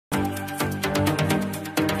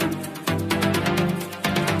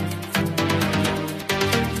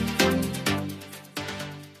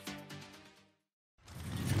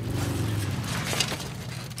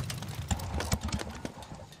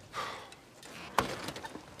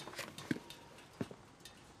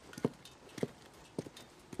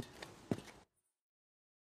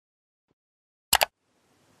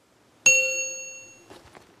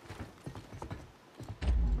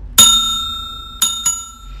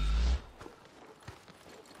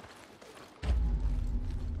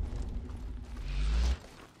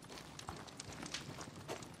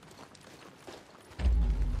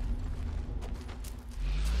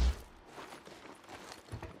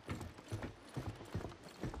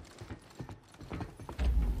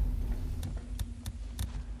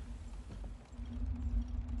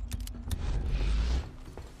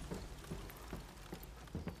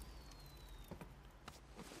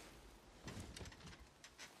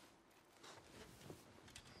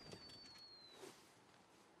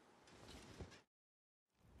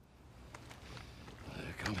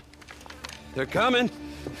They're coming.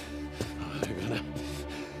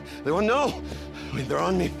 They won't know. Wait, they're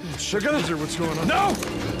on me. They're gonna. Boozer, what's going on? No!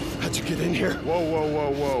 How'd you get in here? Whoa, whoa,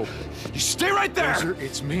 whoa, whoa. You stay right there! Boozer,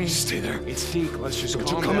 it's me. Stay there. It's Deke. Let's just Don't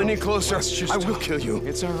calm you come down. any closer. Let's just I will talk. kill you.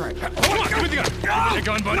 It's all right. Hold on, give me the gun. Give me the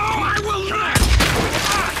gun, buddy. No, I will not!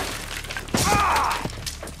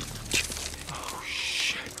 Oh,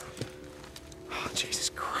 shit. Oh,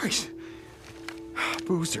 Jesus Christ.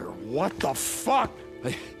 Boozer, what the fuck?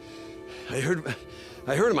 I heard him.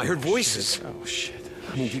 I heard voices. Oh, shit.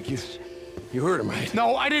 I mean, you heard him, right?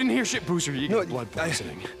 No, I didn't hear shit, Boozer. You got blood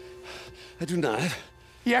poisoning. I do not.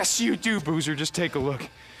 Yes, you do, Boozer. Just take a look.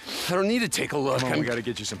 I don't need to take a look. Come on, we gotta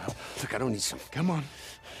get you some help. Look, I don't need some. Come on.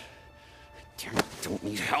 Damn it, I don't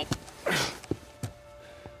need help.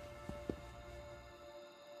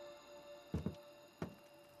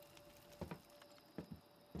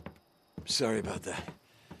 Sorry about that.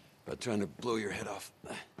 About trying to blow your head off.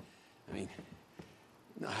 I mean,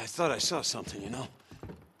 I thought I saw something, you know?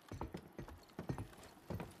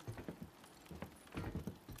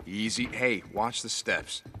 Easy. Hey, watch the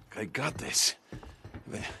steps. I got this.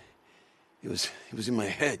 But it was in my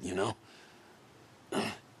head, you know?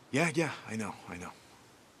 Yeah, I know.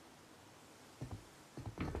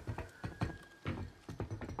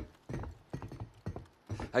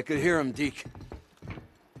 I could hear him, Deke.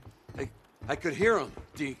 I could hear him,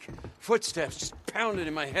 Deke. Footsteps just pounded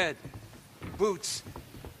in my head. Boots.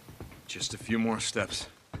 Just a few more steps.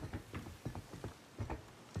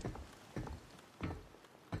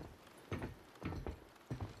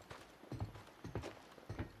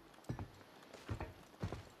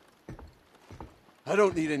 I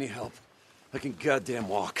don't need any help. I can goddamn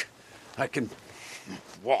walk. I can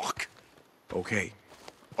walk. Okay.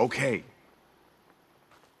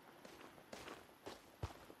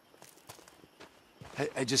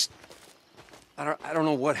 I don't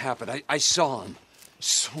know what happened. I saw them.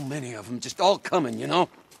 So many of them, just all coming, you know?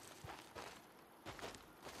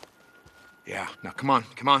 Yeah, now come on.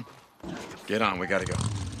 Get on, we gotta go.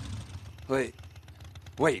 Wait.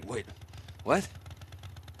 What?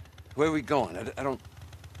 Where are we going? I don't...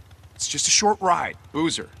 It's just a short ride.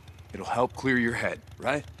 Boozer. It'll help clear your head.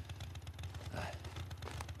 Right?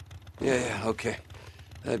 Yeah, okay.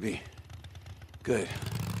 That'd be good.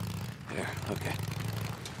 There, okay.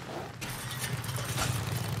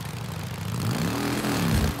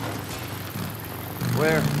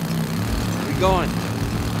 Where are we going?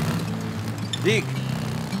 Deke.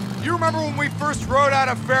 You remember when we first rode out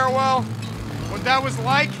of Farewell? What that was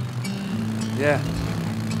like? Yeah.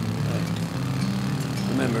 I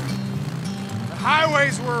remember. The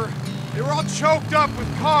highways they were all choked up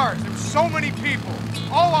with cars. There were so many people,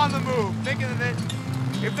 all on the move, thinking that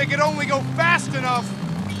if they could only go fast enough,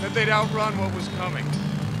 that they'd outrun what was coming.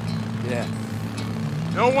 Yeah.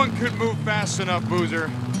 No one could move fast enough, Boozer.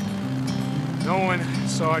 No one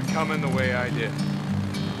saw it coming the way I did.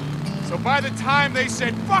 So by the time they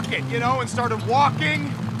said, fuck it, you know, and started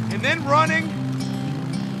walking and then running,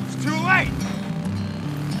 it's too late.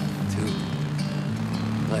 Too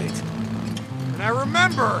late. And I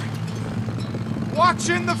remember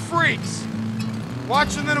watching the freaks,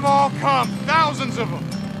 watching them all come, thousands of them.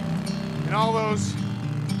 And all those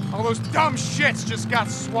dumb shits just got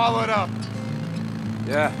swallowed up.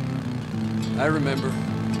 Yeah, I remember.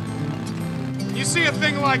 When you see a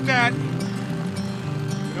thing like that, you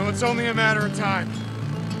know it's only a matter of time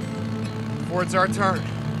before it's our turn.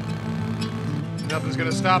 Nothing's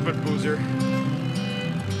gonna stop it, Boozer.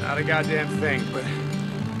 Not a goddamn thing, but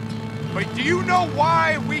do you know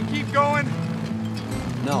why we keep going?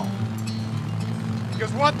 No.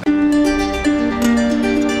 Because what the...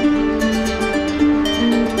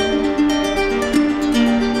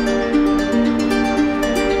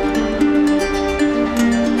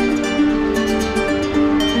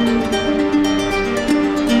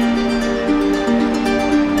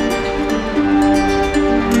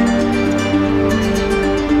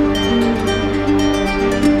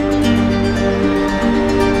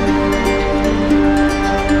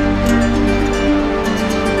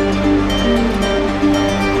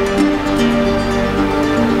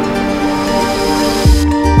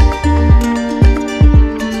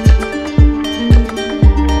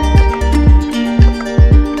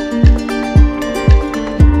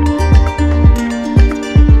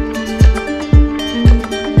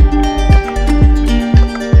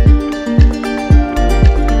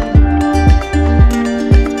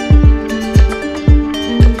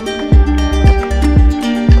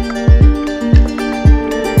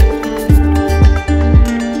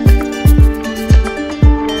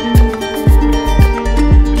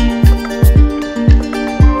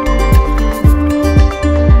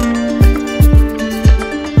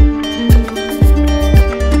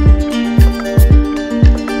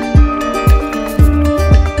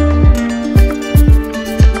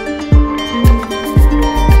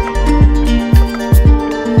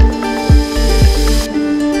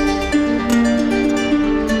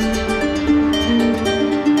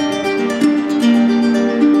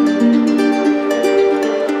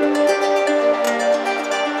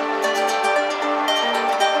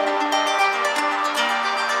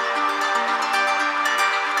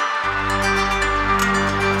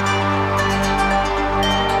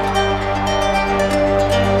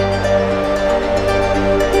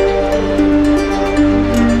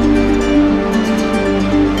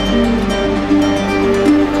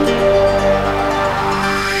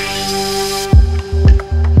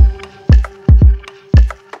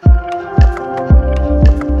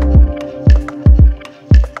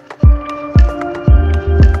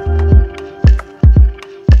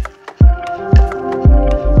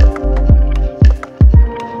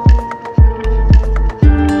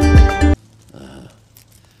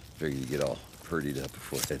 Figured you'd get all purdied up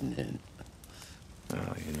before heading in.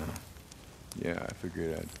 Oh, you know. Yeah, I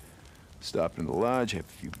figured I'd stop in the lodge, have a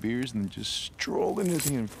few beers, and then just stroll into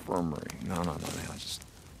the infirmary. No, man, I'm just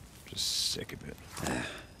sick of it.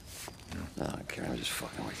 No, I don't care. I'm just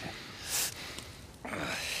fucking with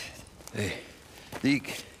you. Hey,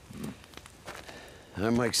 Deke.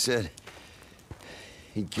 Mike said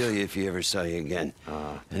he'd kill you if he ever saw you again.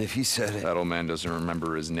 And if he said it... That old man doesn't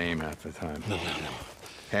remember his name half the time. No.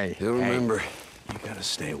 Hey, He'll remember. You gotta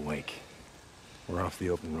stay awake. We're off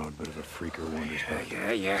the open road, but if a freaker wanders back...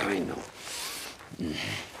 Yeah, I know.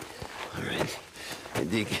 All right. Hey,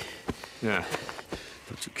 Deke. Yeah.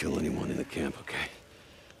 Don't you kill anyone in the camp, okay?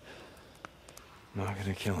 I'm not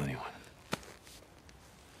gonna kill anyone.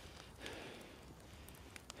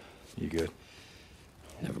 You good?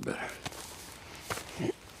 Never better.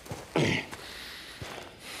 What's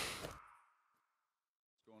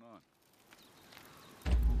going on?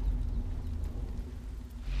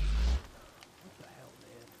 What the hell,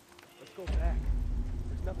 man? Let's go back.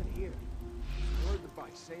 There's nothing here. You heard the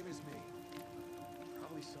bike, same as me.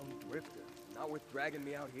 Probably some drifter. Not worth dragging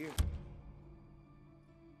me out here.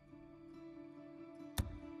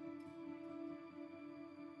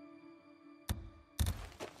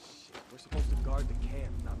 Shit, we're supposed to guard the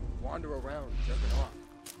camp, not wander around jerking off.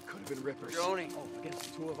 Could have been rippers. Joni. Oh,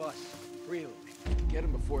 against the two of us. 3 of them. Get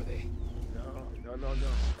them before they... No.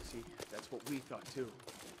 See, that's what we thought, too.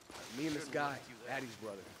 Me and this guy, Addie's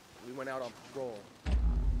brother, we went out on patrol.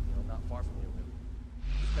 Not far from here, really.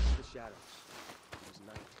 We kept to the shadows. It was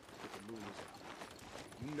night, but the moon was out.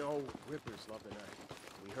 You know rippers love the night.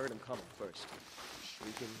 We heard them coming first.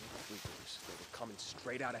 Shrieking freakers. They were coming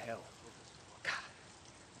straight out of hell. God,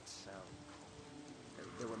 that sound.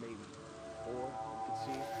 There were maybe 4 we could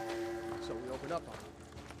see. So we opened up on them.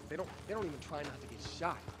 They don't even try not to get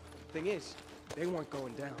shot. Thing is, they weren't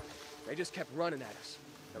going down. They just kept running at us.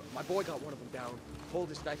 My boy got one of them down, pulled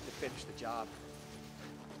his knife to finish the job.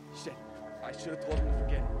 Shit, I should have told him to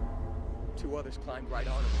forget it. 2 others climbed right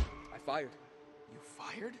on him. I fired. You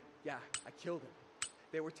fired? Yeah, I killed him.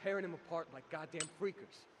 They were tearing him apart like goddamn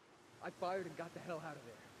freakers. I fired and got the hell out of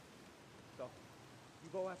there. So, you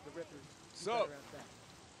go after rippers. You So- better have that.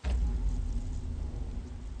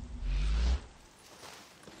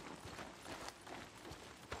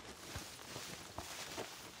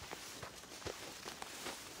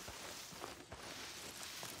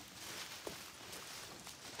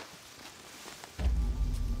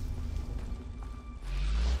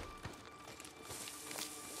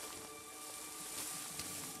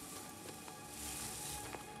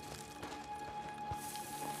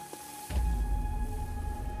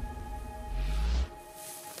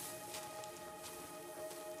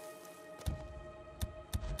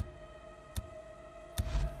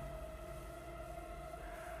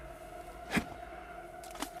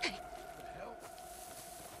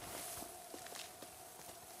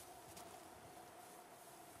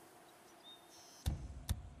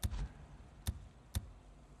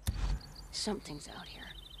 Something's out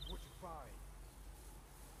here. What'd you find?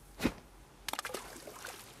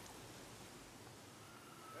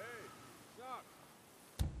 Hey, stop!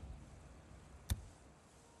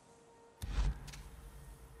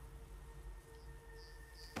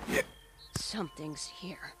 Something's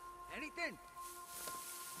here. Anything?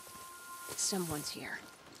 Someone's here.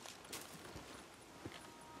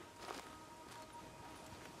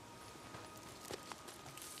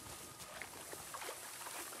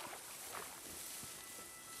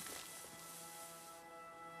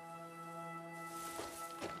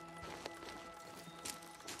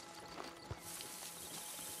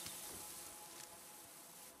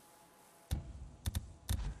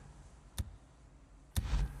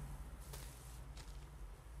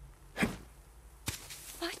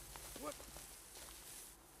 What?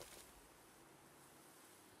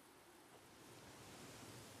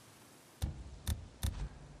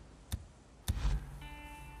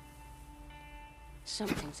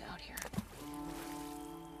 Something's out here.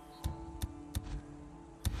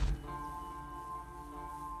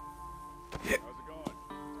 How's it going?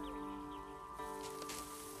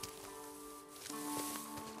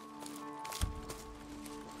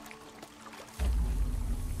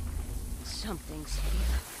 Something's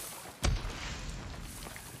here.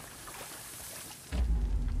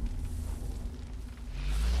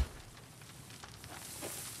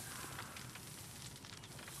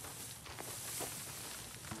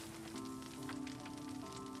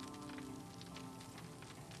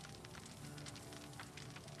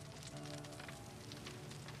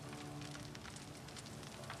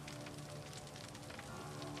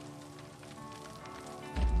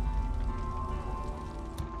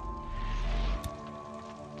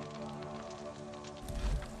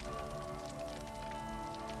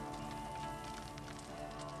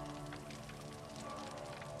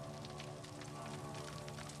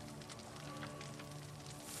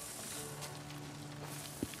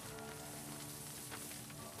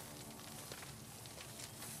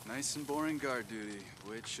 Nice and boring guard duty,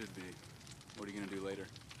 the way it should be. What are you gonna do later?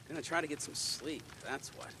 Gonna try to get some sleep, that's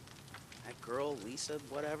what. That girl, Lisa,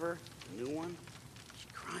 whatever, the new one, she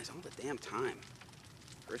cries all the damn time.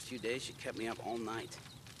 First few days, she kept me up all night.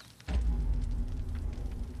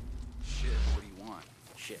 Shit, what do you want?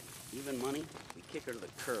 Shit, even money, we kick her to the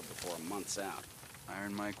curb before a month's out.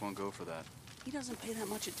 Iron Mike won't go for that. He doesn't pay that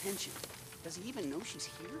much attention. Does he even know she's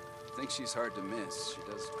here? Thinks she's hard to miss.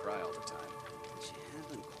 She does cry all the time. She has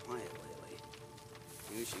been quiet lately.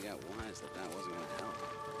 Maybe she got wise that that wasn't gonna help.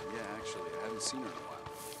 Yeah, actually, I haven't seen her in a while.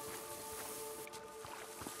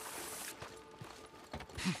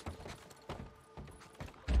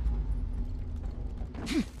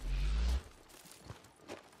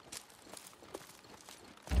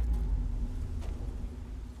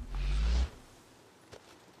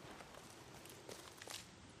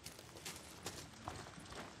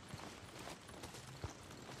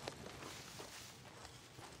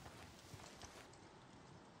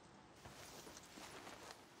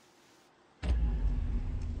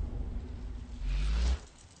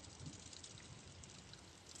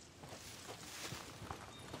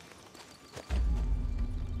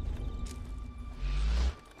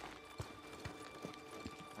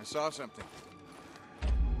 I saw something.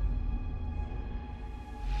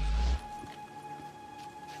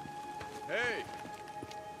 Hey!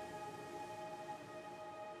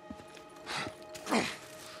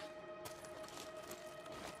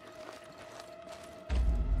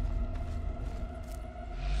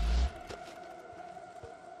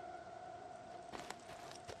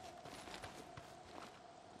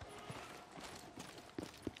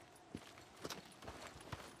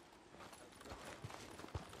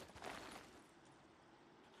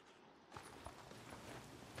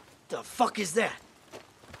 The fuck is that?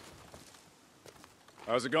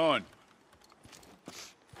 How's it going?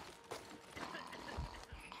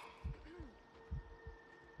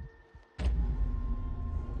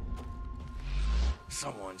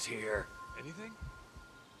 Someone's here. Anything?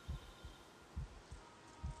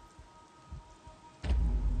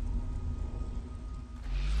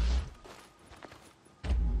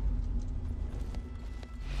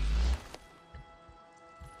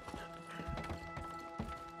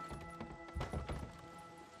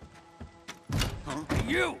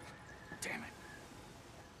 You! Damn it.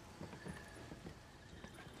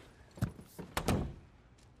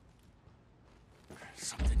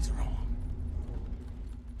 Something's wrong.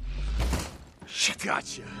 Shit.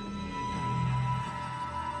 Gotcha.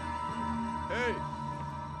 Hey!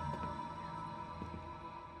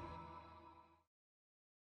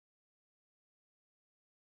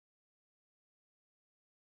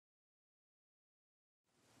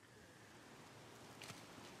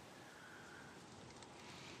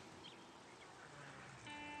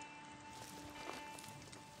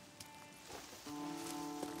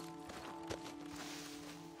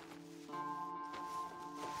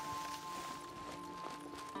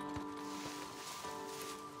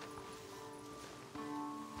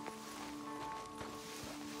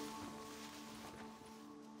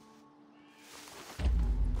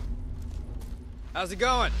 How's it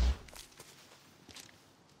going?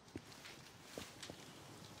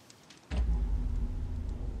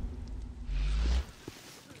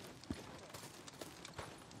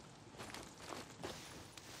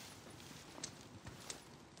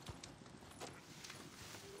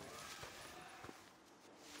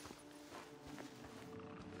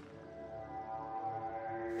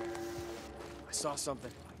 I saw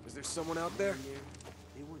something. Was there someone out there?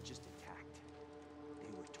 They weren't just attacked.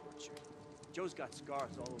 They were tortured. Joe's got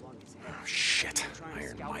scars all along his head. Oh, shit. Trying to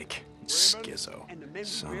Iron scout Mike. them. Schizo. And the men we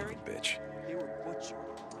Son of buried, a bitch. they were butchered,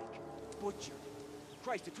 Mike. Butchered.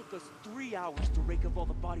 Christ, it took us 3 hours to rake up all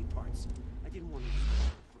the body parts. I didn't want to leave them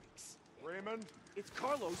freaks. Raymond? It's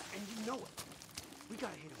Carlos, and you know it. We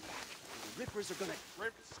gotta hit him back. The Rippers are gonna...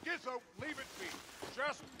 Schizo, leave it be.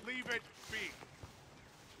 Just leave it be.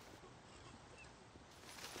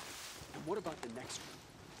 And what about the next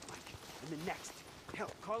one, Mike? And the next?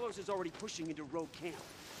 Hell, Carlos is already pushing into Rogue Camp.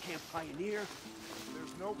 Camp Pioneer.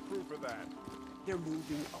 There's no proof of that. They're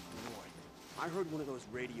moving up north. I heard one of those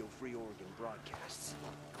Radio Free Oregon broadcasts.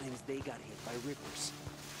 Claims they got hit by Rippers.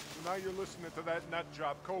 So now you're listening to that nut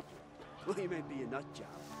job Copeland. Well, he may be a nut job,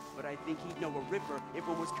 but I think he'd know a Ripper if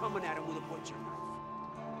one was coming at him with a butcher knife.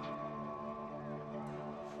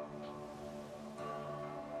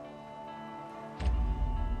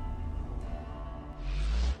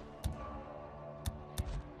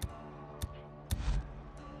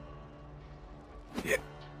 Yeah.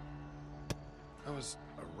 That was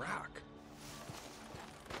a rock.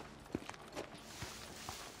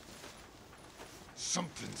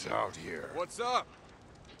 Something's out here. What's up?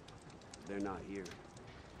 They're not here.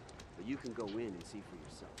 But you can go in and see for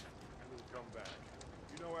yourself. We'll come back.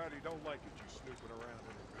 You know Addy don't like it, you snooping around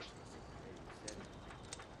in her business. Hey, you said it.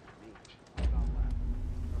 Me. Stop laughing.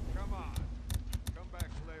 Now, come on. Come back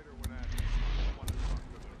later when Addy. I want to talk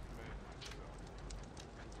to the man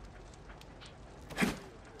myself.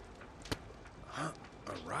 Huh? A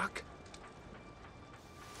rock?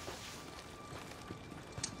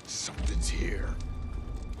 Something's here.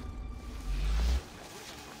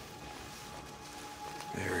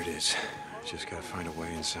 There it is. Just gotta find a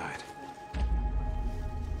way inside. I'm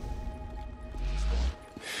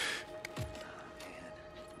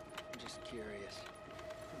just curious.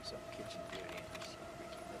 Some kitchen beauty and this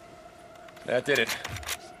Ricky looking. That did it.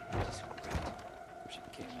 She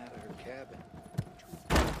came out of her cabin.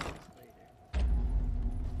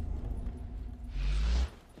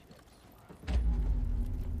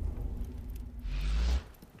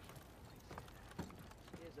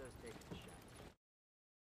 Here's us taking a shot.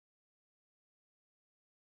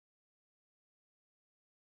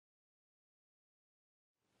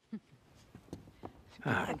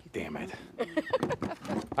 Ah, damn it.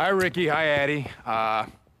 Hi, Ricky. Hi, Addie. I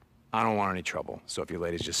don't want any trouble, so if you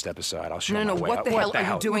ladies just step aside, I'll show No, my way. what the hell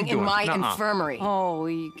are you doing in my infirmary? Oh,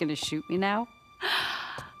 you gonna shoot me now?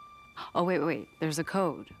 Oh, wait. There's a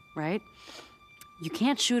code, right? You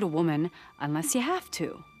can't shoot a woman unless you have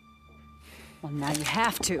to. Well, now you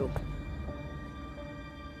have to.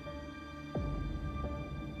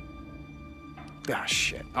 Ah,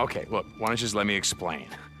 shit. Okay, look, why don't you just let me explain?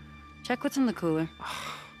 Check what's in the cooler.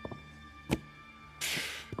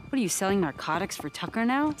 What are you, selling narcotics for Tucker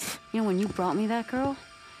now? You know, when you brought me that girl,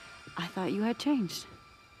 I thought you had changed.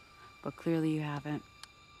 But clearly you haven't.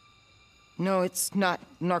 No, it's not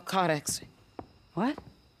narcotics. What?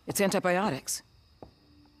 It's antibiotics.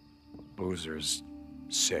 Boozer's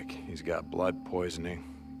sick. He's got blood poisoning.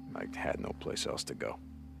 I had no place else to go.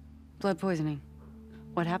 Blood poisoning.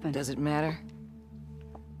 What happened? Does it matter?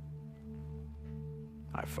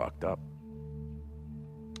 I fucked up.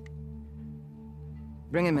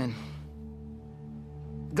 Bring him in.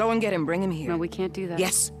 Go and get him, bring him here. No, we can't do that.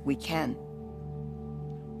 Yes, we can.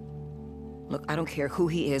 Look, I don't care who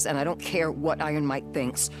he is, and I don't care what Iron Mike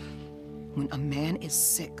thinks. When a man is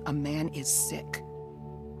sick, a man is sick.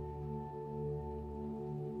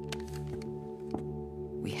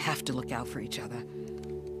 We have to look out for each other.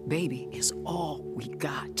 Baby is all we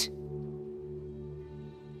got.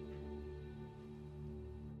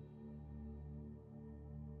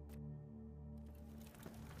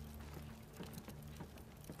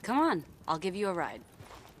 Come on, I'll give you a ride.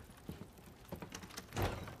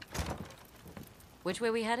 Which way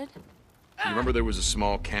we headed? You remember there was a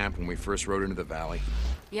small camp when we first rode into the valley?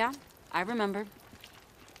 Yeah, I remember.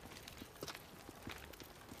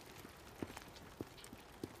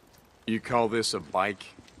 You call this a bike?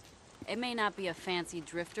 It may not be a fancy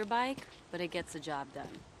drifter bike, but it gets the job done.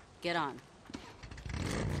 Get on.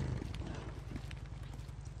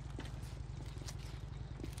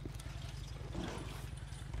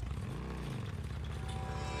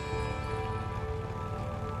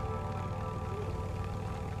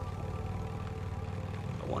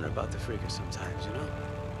 I wonder about the freaker sometimes, you know?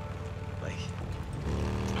 Like...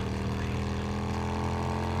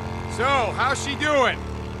 So, how's she doing?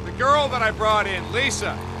 The girl that I brought in,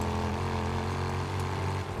 Lisa.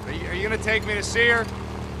 Are you gonna take me to see her?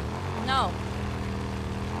 No.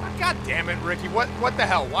 God damn it, Ricky. What the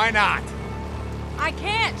hell? Why not? I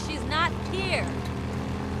can't. She's not here.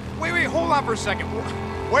 Wait, hold on for a second.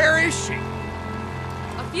 Where is she?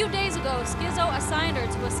 A few days ago, Skizzo assigned her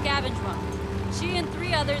to a scavenge run. She and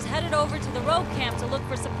 3 others headed over to the road camp to look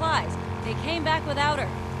for supplies. They came back without her.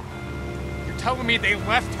 You're telling me they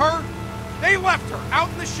left her? They left her out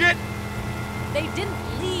in the shit? They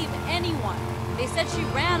didn't leave anyone. They said she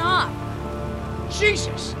ran off.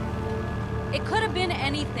 Jesus! It could have been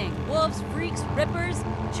anything. Wolves, freaks, rippers.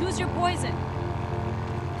 Choose your poison.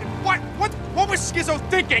 What was Skizzo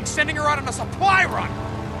thinking, sending her out on a supply run?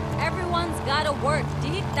 Everyone's gotta work,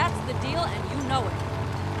 Deke. That's the deal, and you know it.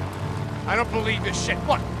 I don't believe this shit.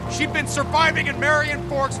 Look, she'd been surviving in Marion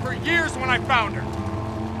Forks for years when I found her.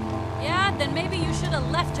 Yeah, then maybe you should have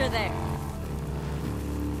left her there.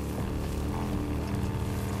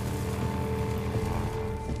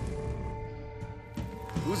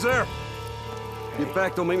 Who's there? Get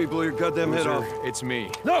back, don't make me blow your goddamn head off. It's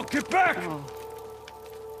me. No, get back! Oh.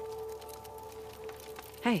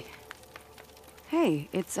 Hey,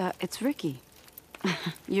 it's Ricky.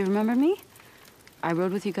 You remember me? I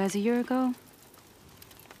rode with you guys a year ago.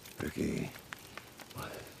 Ricky.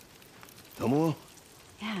 Tomo?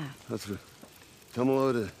 Yeah. Come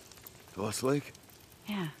hello to Lost Lake?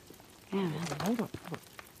 Yeah. Yeah, man. Hold on.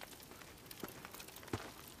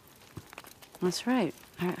 That's right.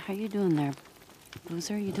 How you doing there?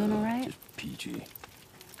 Boozer, you doing all right? Just PG.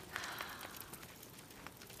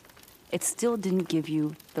 It still didn't give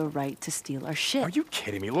you the right to steal our shit. Are you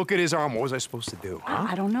kidding me? Look at his arm. What was I supposed to do, huh?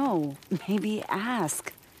 I don't know. Maybe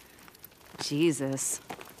ask. Jesus.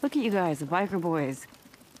 Look at you guys, the biker boys.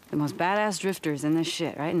 The most badass drifters in this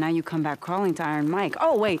shit, right? And now you come back crawling to Iron Mike.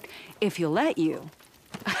 Oh, wait. If you'll let you.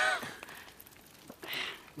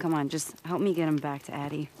 Come on, just help me get him back to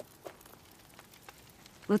Addie.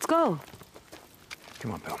 Let's go.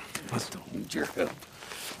 Come on, pal. I don't need your help.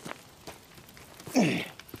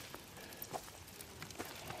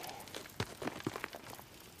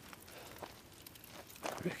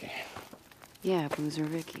 Ricky. Yeah, Boozer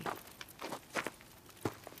Ricky.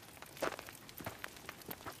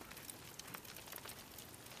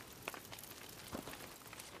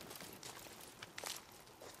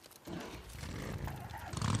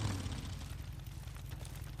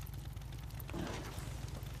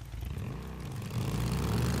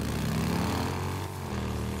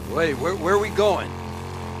 Wait, where are we going?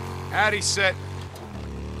 Addie said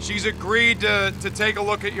she's agreed to take a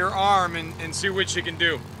look at your arm and see what she can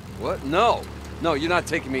do. What? No. No, you're not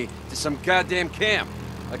taking me to some goddamn camp.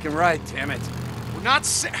 I can ride, damn it. We're not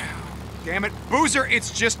Damn it. Boozer,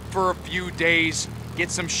 it's just for a few days.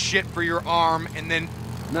 Get some shit for your arm, and then...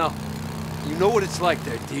 No. You know what it's like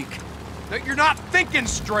there, Deke. No, you're not thinking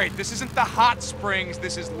straight. This isn't the hot springs.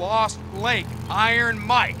 This is Lost Lake. Iron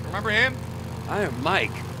Mike. Remember him? Iron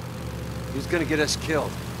Mike? He was gonna get us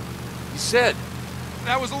killed. You said.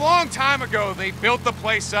 That was a long time ago. They built the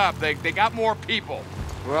place up. They got more people.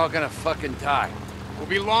 We're all gonna fucking die. We'll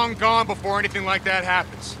be long gone before anything like that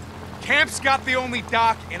happens. Camp's got the only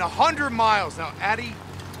dock in 100 miles. Now, Addie,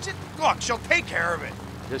 just, look, she'll take care of it.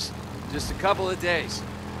 Just a couple of days.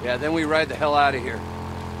 Yeah, then we ride the hell out of here.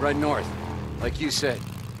 Right north. Like you said.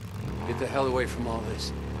 Get the hell away from all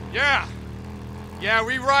this. Yeah. Yeah,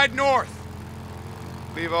 we ride north.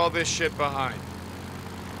 Leave all this shit behind.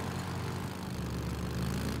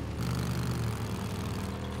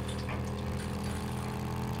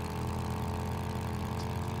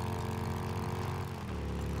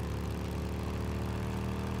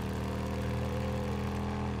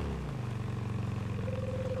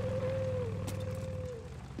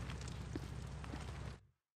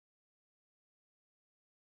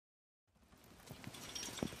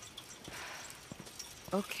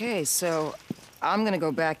 Okay, so I'm gonna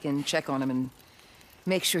go back and check on him and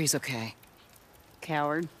make sure he's okay.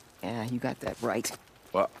 Coward. Yeah, you got that right.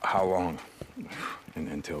 Well, how long? And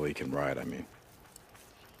until he can ride, I mean.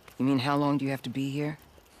 You mean how long do you have to be here?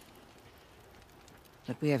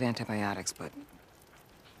 Look, we have antibiotics, but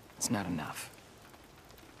it's not enough.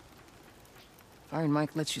 If Iron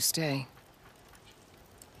Mike lets you stay,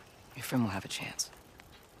 your friend will have a chance.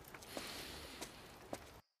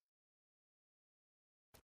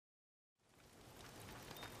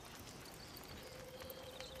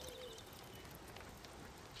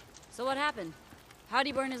 So what happened? How'd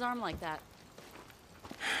he burn his arm like that?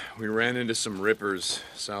 We ran into some rippers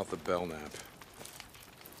south of Belknap.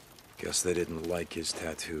 Guess they didn't like his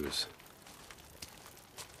tattoos.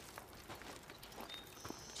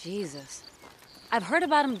 Jesus. I've heard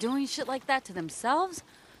about them doing shit like that to themselves,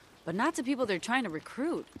 but not to people they're trying to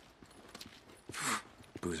recruit.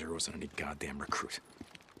 Boozer wasn't any goddamn recruit.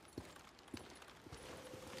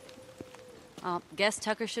 Guess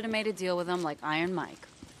Tucker should have made a deal with him like Iron Mike.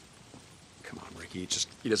 Come on, Ricky,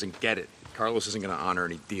 he doesn't get it. Carlos isn't gonna honor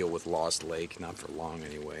any deal with Lost Lake, not for long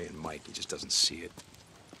anyway, and Mike, he just doesn't see it.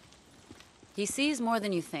 He sees more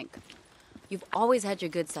than you think. You've always had your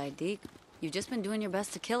good side, Deke. You've just been doing your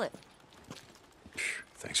best to kill it.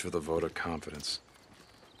 Thanks for the vote of confidence.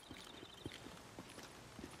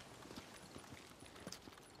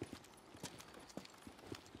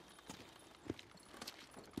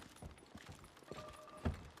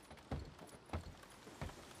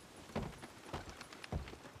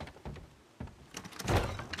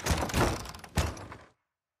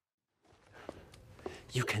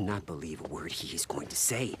 You cannot believe a word he is going to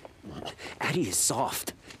say. Addie is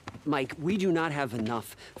soft. Mike, we do not have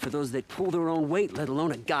enough for those that pull their own weight, let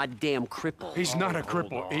alone a goddamn cripple. He's not a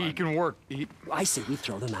cripple. He can work. I say we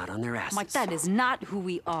throw them out on their asses. Mike, that is not who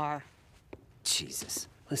we are. Jesus.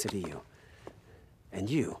 Listen to you. And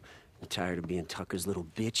you tired of being Tucker's little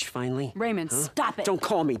bitch, finally? Raymond, stop it. Don't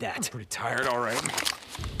call me that. I'm pretty tired, all right.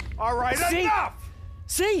 All right, See? enough!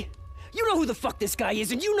 See? You know who the fuck this guy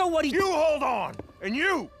is, and you know what he... You hold on! And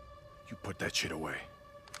you put that shit away.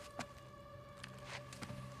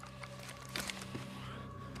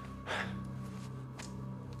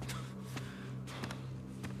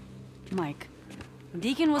 Mike,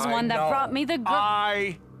 Deacon was one that brought me the girl.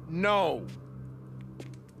 I know.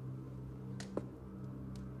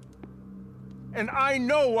 And I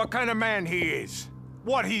know what kind of man he is.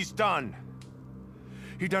 What he's done.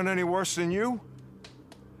 He done any worse than you?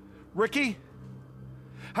 Ricky?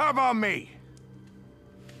 How about me?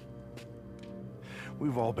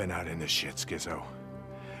 We've all been out in this shit, Skizzo.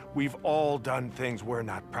 We've all done things we're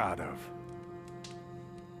not proud of.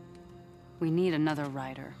 We need another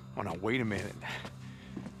rider. Oh, no, wait a minute.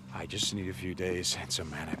 I just need a few days and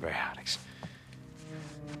some antibiotics.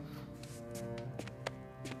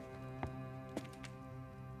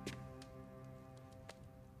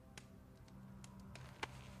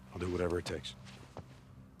 I'll do whatever it takes.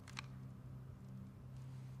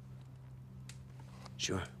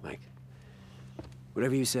 Sure, Mike.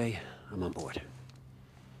 Whatever you say, I'm on board.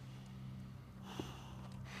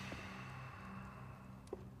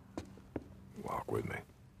 Walk with me.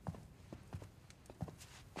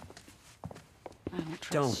 I don't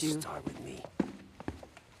trust you. Don't start with me.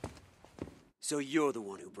 So you're the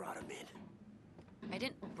one who brought him in. I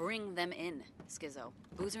didn't bring them in, Skizzo.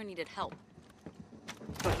 Boozer needed help.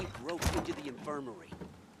 But he broke into the infirmary.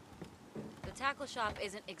 The tackle shop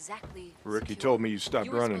isn't exactly Ricky secure. told me you stopped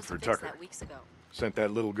You were running supposed for to fix Tucker. that weeks ago. Sent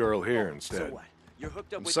that little girl here instead. So what? You're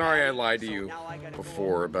hooked up I'm with sorry I Addy, lied to so you now I gotta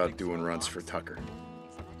before go about doing runs for Tucker. Isn't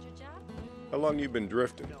that your job? How long you been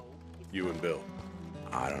drifting? You and Bill?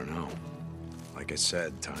 I don't know. Like I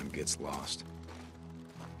said, time gets lost.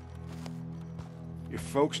 Your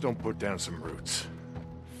folks don't put down some roots.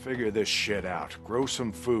 Figure this shit out. Grow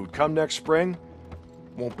some food. Come next spring,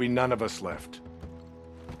 won't be none of us left.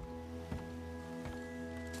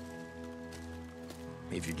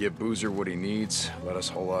 If you give Boozer what he needs, let us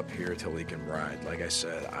hole up here till he can ride. Like I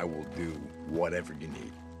said, I will do whatever you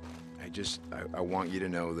need. I want you to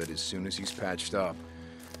know that as soon as he's patched up,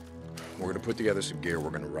 we're gonna put together some gear, we're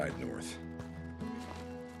gonna ride north.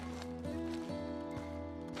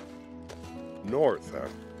 North, huh?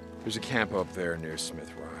 There's a camp up there near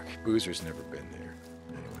Smith Rock. Boozer's never been there.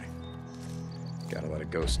 Anyway, got a lot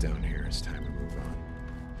of ghosts down here. It's time to move on.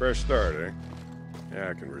 Fresh start, eh? Yeah,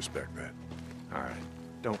 I can respect that. All right,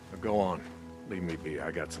 don't go on. Leave me be.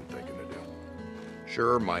 I got some thinking to do.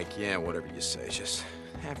 Sure, Mike. Yeah, whatever you say. Just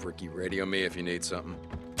have Ricky radio me if you need something.